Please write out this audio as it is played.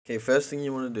Okay, first thing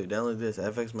you want to do, download this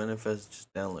FX manifest.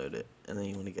 Just download it, and then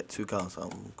you want to get two cars. So I'm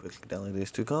gonna quickly download these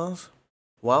two cars.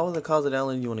 While the cars are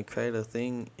downloaded, you want to create a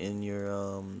thing in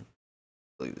your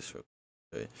delete this real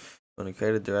quick. You want to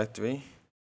create a directory,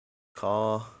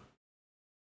 car.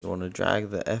 You want to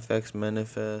drag the FX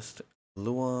manifest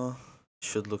Lua.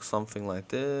 Should look something like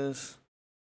this.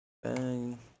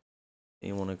 Bang.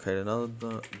 You want to create another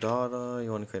data. You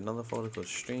want to create another folder called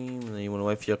stream, and then you want to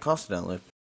wait for your cars to download.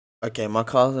 Okay, my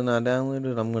cars are now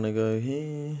downloaded. I'm gonna go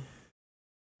here.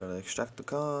 Gotta extract the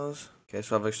cars. Okay,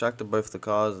 so I've extracted both the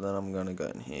cars, and then I'm gonna go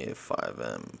in here,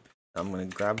 FiveM. I'm gonna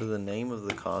grab the name of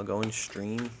the car, go in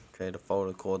stream, create a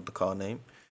folder called the car name.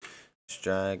 Just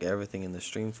drag everything in the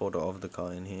stream folder of the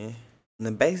car in here. And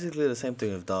then basically the same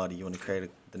thing with data. You want to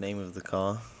create the name of the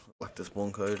car, like the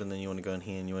spawn code, and then you want to go in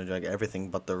here and you want to drag everything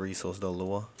but the resource, the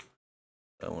lure.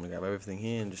 So I want to grab everything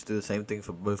here and just do the same thing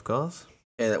for both cars.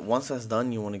 Yeah, once that's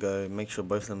done, you want to go make sure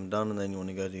both of them are done, and then you want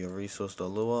to go to your resource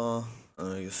lure,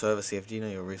 your server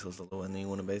CFG, your resource lure, and then you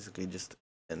want to basically just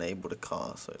enable the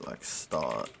car. So like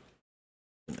start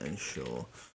and ensure.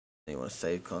 Then you want to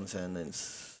save content and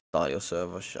start your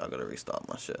server. Shit, I gotta restart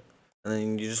my shit. And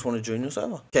then you just want to join your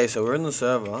server. Okay, so we're in the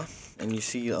server, and you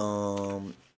see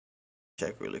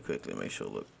check really quickly, make sure.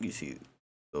 Look, you see.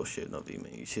 Oh shit, not me.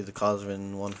 You see the cars are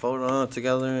in one folder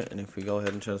together, and if we go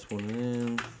ahead and try to spawn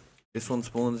in. This one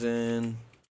spawns in,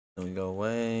 then we go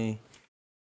away.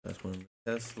 That's when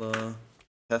Tesla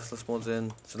spawns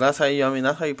in. So that's how you,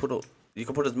 that's how you put, you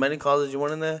can put as many cars as you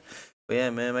want in there. But yeah,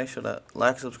 man, make sure that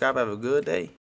like, subscribe, have a good day.